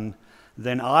son,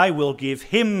 then I will give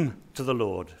him to the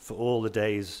Lord for all the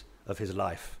days of his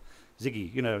life.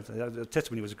 Ziggy, the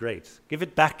testimony was great. Give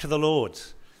it back to the Lord,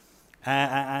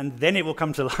 and then it will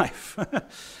come to life.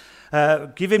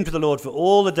 Give him to the Lord for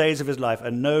all the days of his life,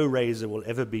 and no razor will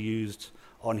ever be used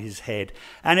on his head.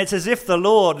 And it's as if the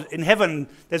Lord in heaven,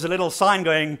 there's a little sign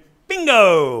going,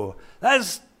 bingo!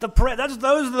 Those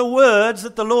are the words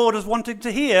that the Lord has wanted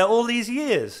to hear all these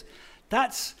years.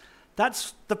 That's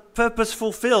the purpose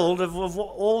fulfilled of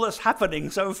all that's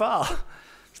happening so far.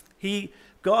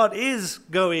 God is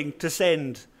going to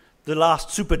send the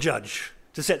last super judge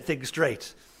to set things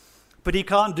straight. But he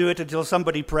can't do it until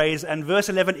somebody prays, and verse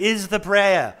 11 is the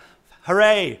prayer.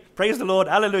 Hooray! Praise the Lord,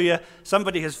 hallelujah.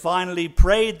 Somebody has finally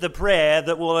prayed the prayer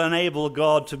that will enable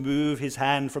God to move his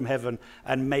hand from heaven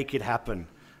and make it happen.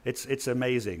 It's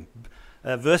amazing.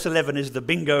 Verse 11 is the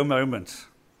bingo moment.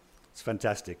 It's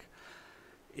fantastic.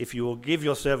 If you will give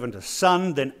your servant a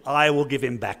son, then I will give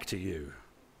him back to you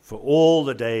for all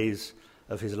the days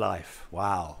of his life.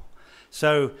 Wow.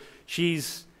 So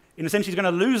she's going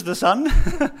to lose the son,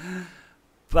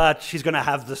 but she's going to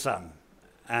have the son.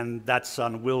 And that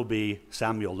son will be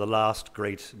Samuel, the last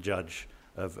great judge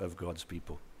of God's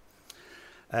people.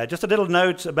 Just a little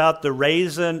note about the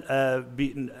razor,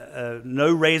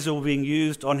 no razor being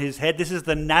used on his head. This is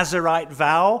the Nazirite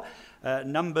vow,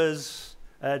 Numbers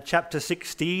chapter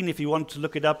 16, if you want to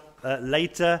look it up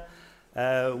later.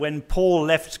 When Paul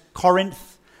left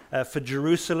Corinth for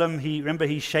Jerusalem,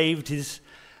 he shaved his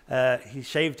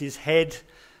head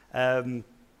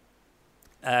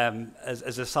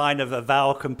as a sign of a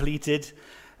vow completed.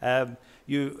 What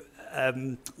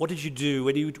did you do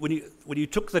when you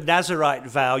took the Nazirite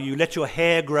vow? You let your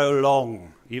hair grow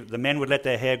long. The men would let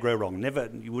their hair grow long.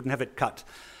 You wouldn't have it cut.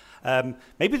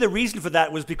 Maybe the reason for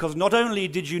that was because not only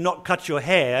did you not cut your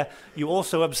hair, you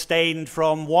also abstained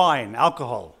from wine,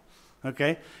 alcohol.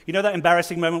 Okay? You know that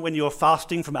embarrassing moment when you're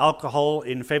fasting from alcohol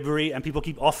in February and people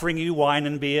keep offering you wine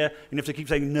and beer, and you have to keep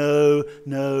saying, no,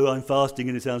 I'm fasting,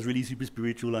 and it sounds really super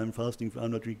spiritual, I'm fasting,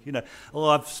 I'm not drinking,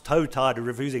 I'm so tired of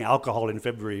refusing alcohol in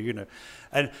February,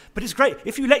 But it's great.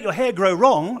 If you let your hair grow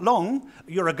long,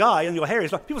 you're a guy and your hair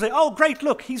is long, people say, oh, great,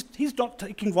 look, he's not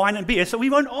taking wine and beer, so we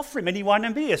won't offer him any wine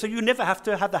and beer, so you never have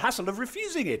to have the hassle of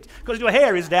refusing it, because your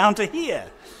hair is down to here.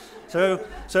 So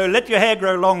let your hair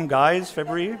grow long, guys,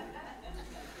 February.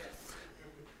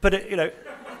 But,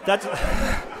 that's...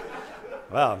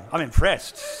 Wow, I'm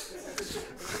impressed.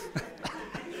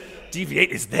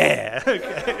 Deviate is there.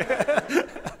 Okay.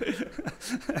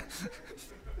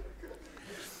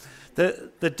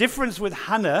 The difference with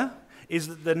Hannah is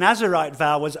that the Nazirite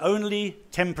vow was only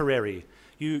temporary.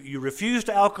 You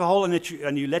refused alcohol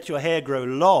and you let your hair grow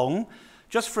long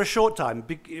just for a short time.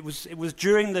 It was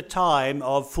during the time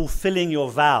of fulfilling your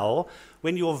vow.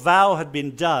 When your vow had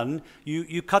been done,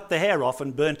 you cut the hair off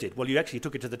and burnt it. Well, you actually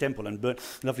took it to the temple and burnt,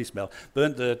 lovely smell,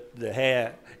 burnt the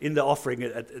hair in the offering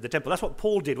at the temple. That's what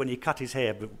Paul did when he cut his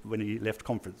hair when he left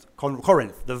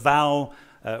Corinth. The vow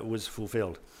was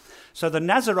fulfilled. So the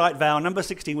Nazirite vow, number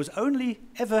 16, was only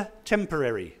ever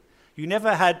temporary. You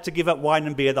never had to give up wine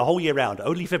and beer the whole year round,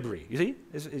 only February. You see?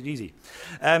 It's easy.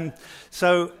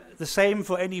 So the same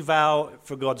for any vow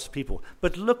for God's people.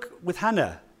 But look with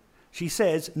Hannah. She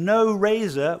says, no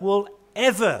razor will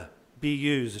ever be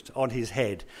used on his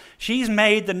head. She's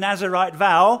made the Nazirite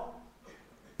vow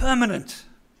permanent.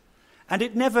 And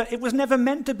it was never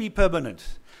meant to be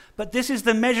permanent. But this is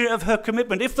the measure of her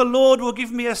commitment. If the Lord will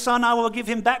give me a son, I will give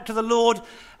him back to the Lord,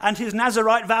 and his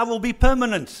Nazirite vow will be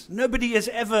permanent. Nobody has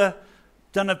ever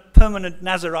done a permanent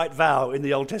Nazirite vow in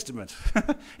the Old Testament.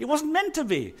 It wasn't meant to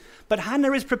be. But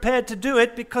Hannah is prepared to do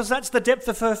it because that's the depth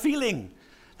of her feeling.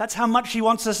 That's how much she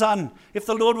wants a son. If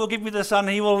the Lord will give me the son,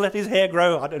 he will let his hair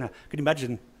grow. I don't know. Can you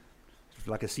imagine?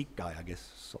 Like a Sikh guy, I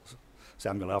guess.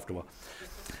 Samuel after a while.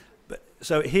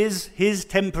 So his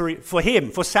temporary,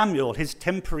 for Samuel, his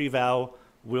temporary vow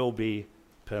will be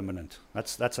permanent.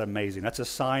 That's amazing. That's a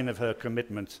sign of her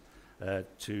commitment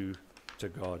to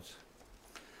God.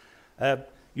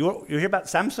 You hear about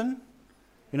Samson?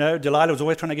 Delilah was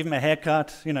always trying to give him a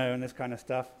haircut, and this kind of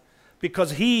stuff.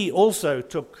 Because he also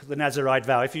took the Nazirite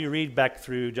vow. If you read back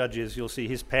through Judges, you'll see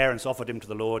his parents offered him to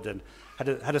the Lord and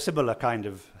had a similar kind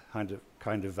of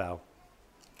vow.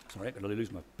 Sorry, I'm going to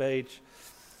lose my page.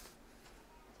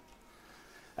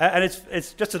 And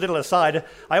it's just a little aside.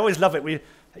 I always love it.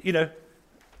 You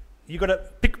got to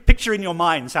picture in your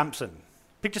mind Samson.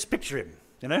 Just picture him,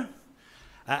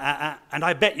 And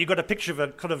I bet you got a picture of a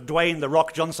kind of Dwayne the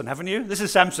Rock Johnson, haven't you? This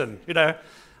is Samson,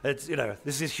 This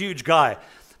is this huge guy.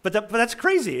 But that's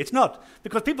crazy. It's not.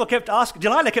 Because people kept asking,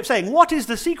 Delilah kept saying, what is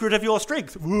the secret of your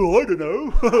strength? Well, I don't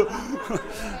know.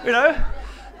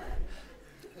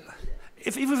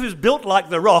 If it was built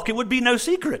like the Rock, it would be no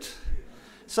secret.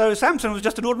 So Samson was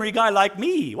just an ordinary guy like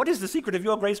me. What is the secret of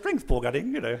your great strength, Paul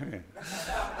Godding?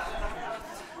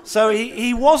 So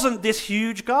he wasn't this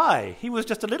huge guy. He was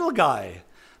just a little guy.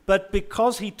 But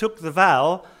because he took the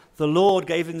vow, the Lord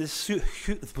gave him this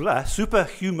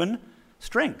superhuman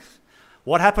strength.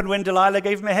 What happened when Delilah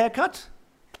gave him a haircut?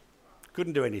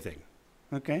 Couldn't do anything.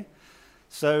 Okay?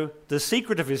 So the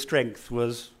secret of his strength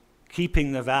was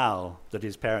keeping the vow that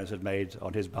his parents had made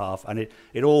on his behalf. And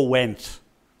it all went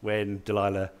when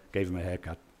Delilah gave him a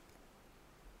haircut.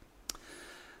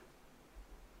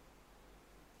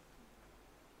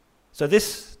 So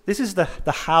this is the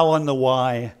how and the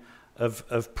why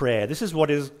of prayer. This is what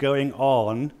is going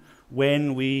on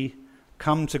when we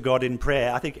come to God in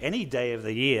prayer. I think any day of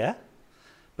the year,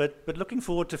 but looking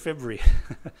forward to February.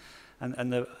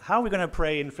 and how are we going to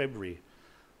pray in February?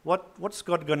 What's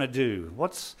God going to do?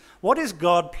 What is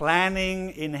God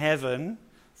planning in heaven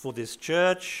for this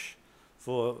church,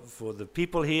 for the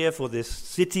people here, for this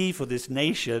city, for this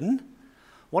nation?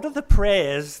 What are the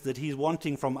prayers that he's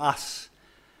wanting from us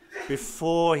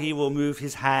before he will move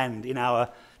his hand in our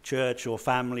church or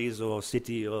families or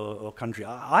city or country?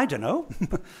 I don't know.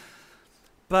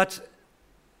 But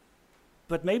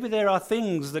maybe there are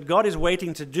things that God is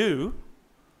waiting to do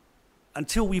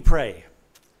until we pray.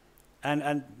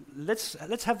 And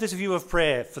let's have this view of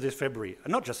prayer for this February.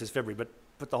 And not just this February,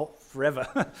 but the whole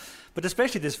forever. But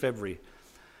especially this February.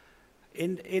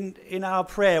 In our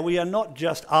prayer, we are not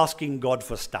just asking God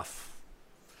for stuff.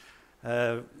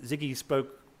 Ziggy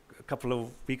spoke a couple of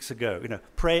weeks ago,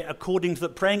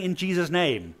 praying in Jesus'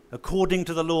 name, according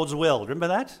to the Lord's will. Remember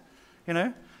that?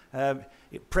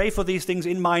 Pray for these things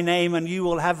in my name and you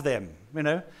will have them,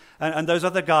 And those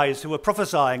other guys who were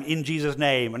prophesying in Jesus'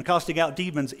 name and casting out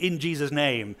demons in Jesus'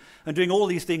 name and doing all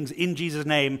these things in Jesus'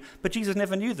 name, but Jesus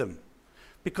never knew them.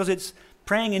 Because it's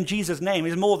praying in Jesus' name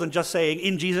is more than just saying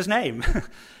in Jesus' name.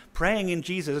 Praying in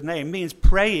Jesus' name means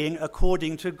praying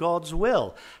according to God's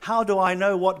will. How do I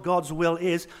know what God's will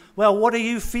is? Well, what do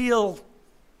you feel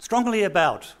strongly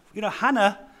about?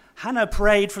 Hannah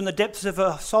prayed from the depths of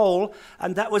her soul,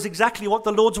 and that was exactly what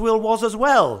the Lord's will was as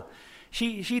well.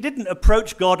 She didn't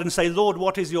approach God and say, Lord,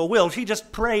 what is your will? She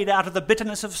just prayed out of the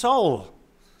bitterness of soul.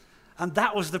 And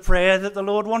that was the prayer that the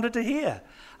Lord wanted to hear.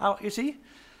 You see,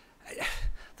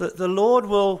 the Lord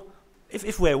will,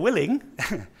 if we're willing,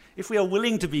 if we are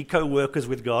willing to be co-workers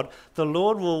with God, the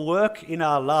Lord will work in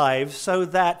our lives so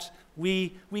that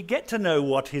we get to know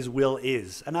what his will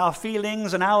is. And our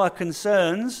feelings and our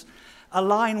concerns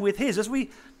align with his. As we're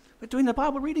doing the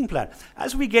Bible reading plan.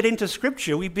 As we get into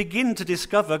Scripture, we begin to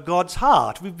discover God's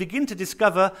heart. We begin to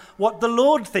discover what the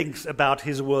Lord thinks about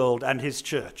his world and his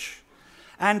church.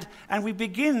 And we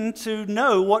begin to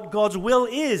know what God's will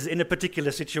is in a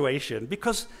particular situation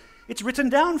because it's written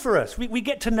down for us. We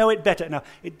get to know it better. Now,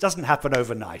 it doesn't happen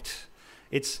overnight.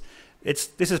 This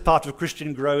is part of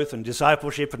Christian growth and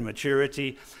discipleship and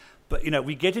maturity. But,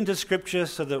 we get into Scripture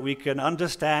so that we can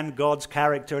understand God's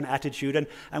character and attitude,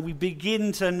 and we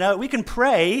begin to know. We can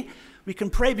pray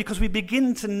because we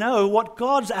begin to know what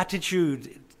God's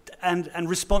attitude and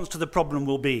response to the problem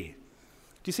will be.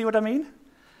 Do you see what I mean?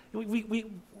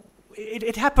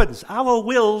 It happens. Our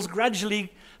wills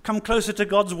gradually come closer to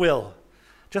God's will,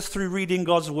 just through reading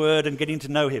God's word and getting to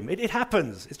know him. It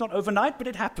happens. It's not overnight, but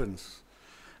it happens.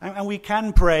 And we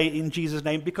can pray in Jesus'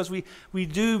 name because we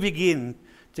do begin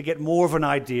to get more of an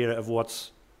idea of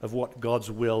what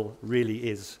God's will really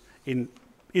is in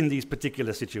these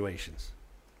particular situations.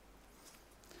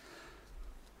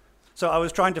 So I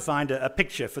was trying to find a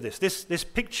picture for this. This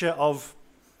picture of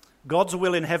God's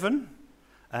will in heaven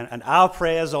and our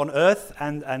prayers on earth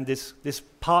and this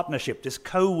partnership, this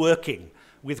co-working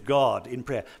with God in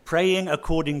prayer, praying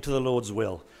according to the Lord's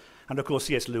will. And of course,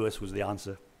 C.S. Lewis was the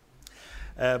answer.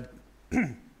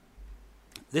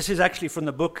 This is actually from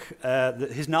the book,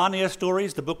 his Narnia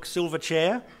stories, the book Silver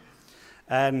Chair.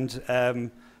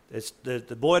 And it's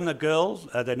the boy and the girl,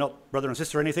 they're not brother and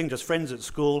sister or anything, just friends at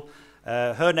school.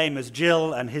 Her name is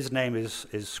Jill, and his name is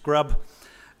Scrub.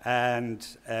 And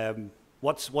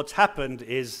what's happened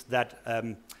is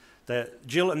that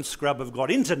Jill and Scrub have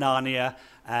got into Narnia,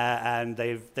 and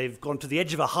they've gone to the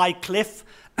edge of a high cliff,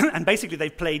 and basically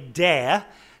they've played Dare,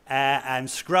 and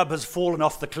Scrub has fallen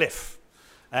off the cliff,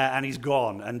 and he's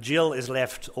gone, and Jill is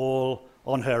left all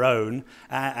on her own,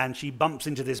 and she bumps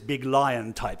into this big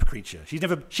lion-type creature. She's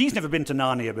never been to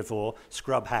Narnia before.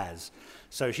 Scrub has,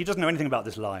 so she doesn't know anything about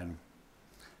this lion.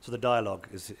 So the dialogue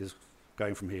is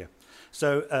going from here.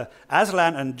 So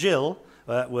Aslan and Jill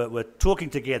were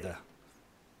talking together,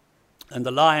 and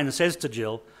the lion says to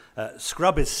Jill,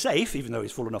 Scrub is safe, even though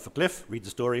he's fallen off a cliff, read the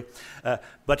story,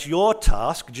 but your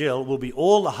task, Jill, will be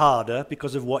all the harder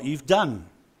because of what you've done.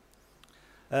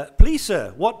 Please,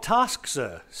 sir, what task,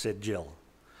 sir? Said Jill.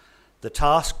 The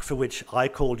task for which I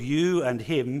called you and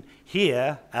him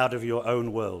here out of your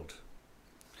own world.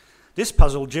 This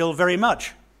puzzled Jill very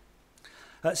much.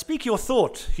 Speak your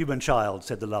thought, human child,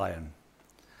 said the lion.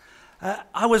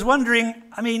 I was wondering,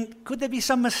 could there be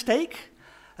some mistake?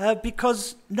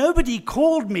 Because nobody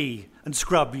called me and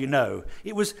Scrub, you know.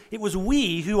 It was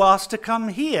we who asked to come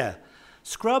here.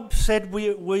 Scrub said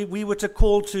we were to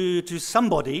call to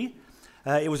somebody.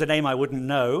 It was a name I wouldn't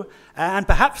know, and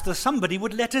perhaps the somebody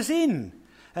would let us in.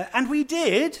 And we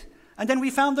did, and then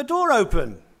we found the door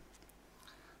open.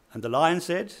 And the lion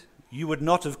said, you would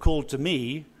not have called to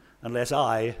me unless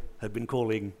I had been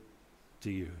calling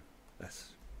to you. That's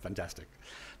fantastic.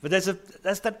 But there's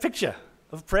that picture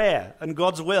of prayer and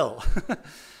God's will.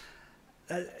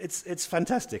 It's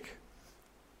fantastic.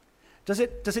 Does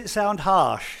it sound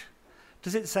harsh?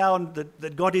 Does it sound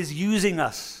that God is using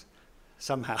us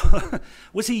somehow?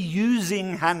 Was he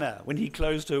using Hannah when he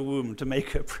closed her womb to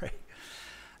make her pray?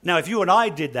 Now, if you and I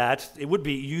did that, it would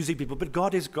be using people, but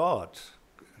God is God,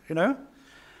 you know?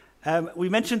 We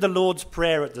mentioned the Lord's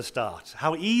Prayer at the start,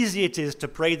 how easy it is to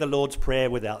pray the Lord's Prayer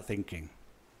without thinking.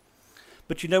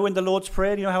 But you know in the Lord's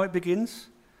Prayer, you know how it begins?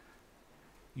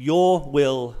 Your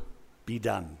will be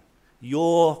done.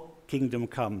 Your kingdom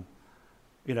come.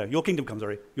 Your kingdom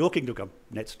come, Your kingdom come.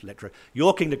 Next lecture.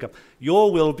 Your kingdom come.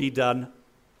 Your will be done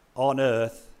on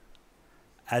earth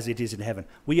as it is in heaven.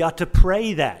 We are to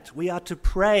pray that. We are to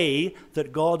pray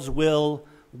that God's will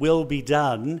be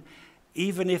done,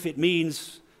 even if it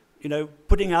means,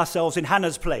 putting ourselves in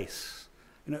Hannah's place.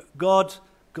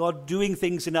 God doing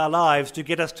things in our lives to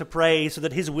get us to pray so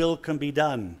that his will can be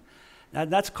done.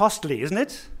 And that's costly, isn't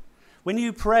it? When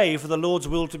you pray for the Lord's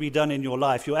will to be done in your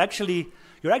life, you're actually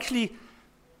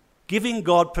giving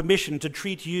God permission to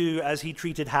treat you as he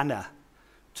treated Hannah,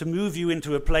 to move you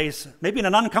into a place, maybe in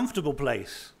an uncomfortable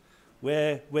place,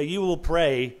 where you will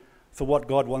pray for what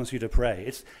God wants you to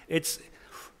pray.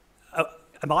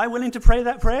 Am I willing to pray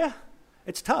that prayer?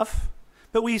 It's tough.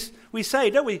 But we say,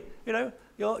 don't we,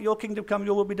 your kingdom come,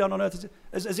 your will be done on earth,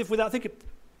 as if without thinking.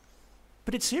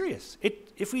 But it's serious.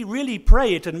 If we really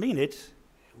pray it and mean it,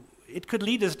 it could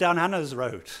lead us down Hannah's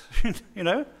road,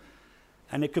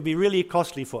 and it could be really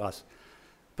costly for us.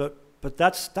 But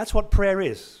that's what prayer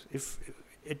is.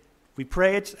 We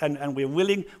pray it and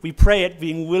we pray it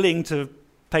being willing to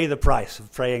pay the price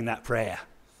of praying that prayer.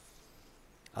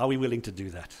 Are we willing to do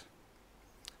that?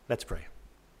 Let's pray.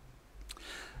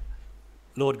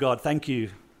 Lord God, thank you,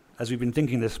 as we've been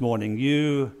thinking this morning,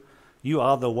 you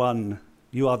are the one,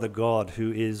 you are the God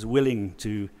who is willing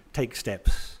to take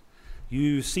steps.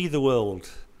 You see the world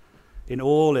in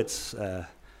all its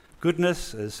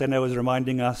goodness, as Seno was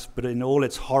reminding us, but in all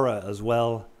its horror as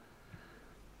well.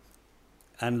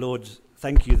 And Lord,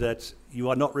 thank you that you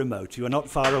are not remote, you are not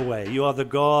far away. You are the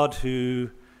God who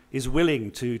is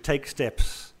willing to take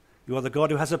steps. You are the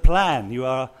God who has a plan. You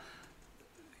are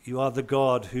the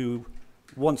God who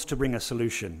wants to bring a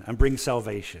solution and bring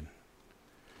salvation.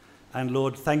 And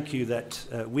Lord, thank you that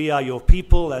we are your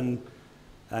people and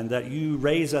that you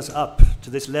raise us up to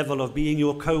this level of being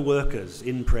your co-workers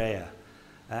in prayer.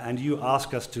 And you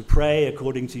ask us to pray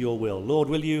according to your will. Lord,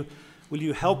 will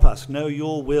you help us know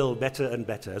your will better and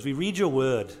better? As we read your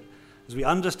word, as we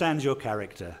understand your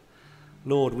character,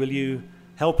 Lord, will you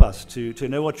help us to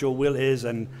know what your will is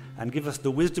and give us the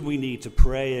wisdom we need to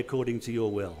pray according to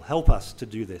your will. Help us to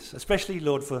do this, especially,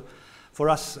 Lord, for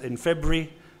us in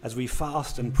February as we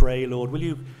fast and pray, Lord. Will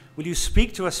you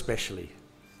speak to us specially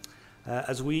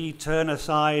as we turn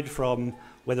aside from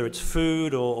whether it's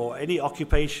food or any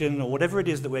occupation or whatever it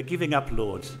is that we're giving up,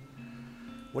 Lord.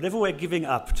 whatever we're giving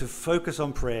up to focus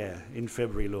on prayer in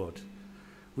February, Lord,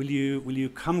 will you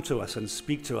come to us and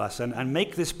speak to us and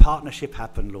make this partnership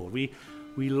happen, Lord? We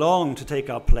long to take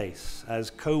our place as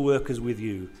co-workers with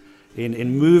you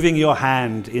in moving your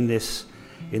hand in this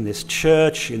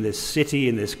church, in this city,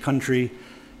 in this country,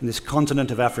 in this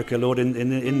continent of Africa, Lord,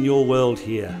 in your world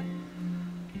here.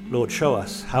 Lord, show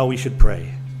us how we should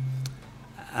pray.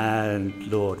 And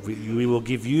Lord, we will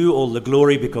give you all the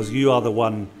glory because you are the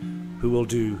one who will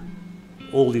do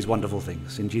all these wonderful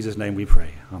things. In Jesus' name we pray.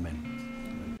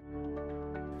 Amen.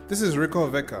 This is Rico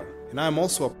Veka, and I am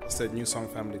also a pastor at New Song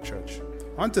Family Church.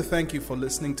 I want to thank you for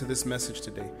listening to this message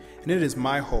today, and it is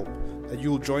my hope that you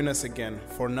will join us again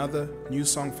for another New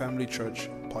Song Family Church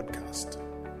podcast.